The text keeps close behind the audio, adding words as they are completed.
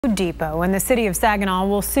Food Depot in the city of Saginaw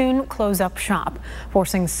will soon close up shop,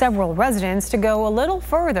 forcing several residents to go a little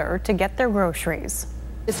further to get their groceries.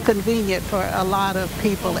 It's convenient for a lot of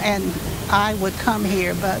people, and I would come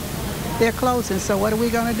here, but they're closing, so what are we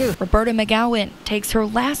going to do? Roberta McGowan takes her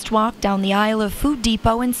last walk down the aisle of Food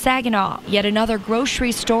Depot in Saginaw, yet another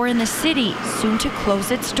grocery store in the city soon to close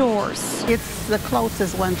its doors. It's the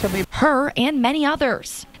closest one to me. Her and many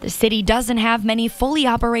others. The city doesn't have many fully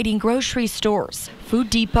operating grocery stores. Food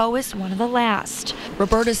Depot is one of the last.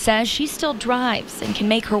 Roberta says she still drives and can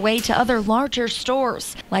make her way to other larger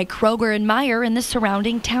stores like Kroger and Meijer in the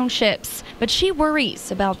surrounding townships. But she worries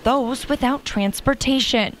about those without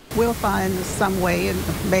transportation. We'll find some way, and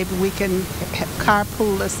maybe we can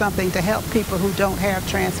carpool or something to help people who don't have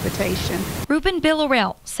transportation. Ruben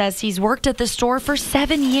Villarreal says he's worked at the store for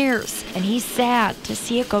 7 years, and he's sad to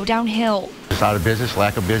see it go downhill. It's out of business,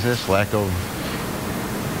 lack of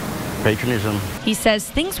patronism. He says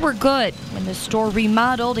things were good when the store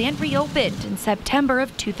remodeled and reopened in September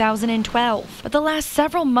of 2012. But the last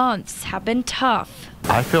several months have been tough.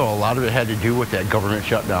 I feel a lot of it had to do with that government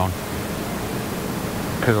shutdown,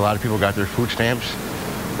 because a lot of people got their food stamps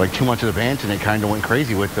like 2 months in advance, and they kind of went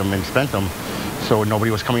crazy with them and spent them. So nobody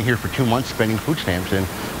was coming here for 2 months spending food stamps, and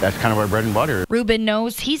that's kind of our bread and butter. Ruben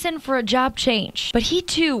knows he's in for a job change, but he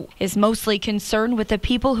too is mostly concerned with the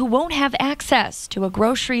people who won't have access to a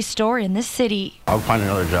grocery store in the city. I'll find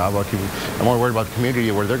another job. I'm more worried about the community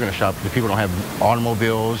where they're going to shop. The people don't have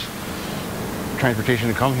automobiles, transportation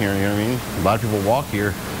to come here, you know what I mean? A lot of people walk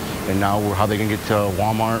here, and now how they can get to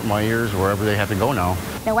Walmart, Meijer's, wherever they have to go now.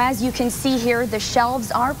 Now, as you can see here, the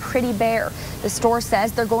shelves are pretty bare. The store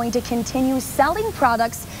says they're going to continue selling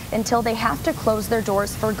products until they have to close their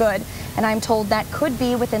doors for good. And I'm told that could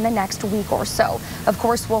be within the next week or so. Of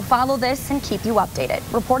course, we'll follow this and keep you updated.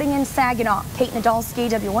 Reporting in Saginaw, Kate Nadolski,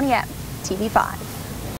 W1EM TV5.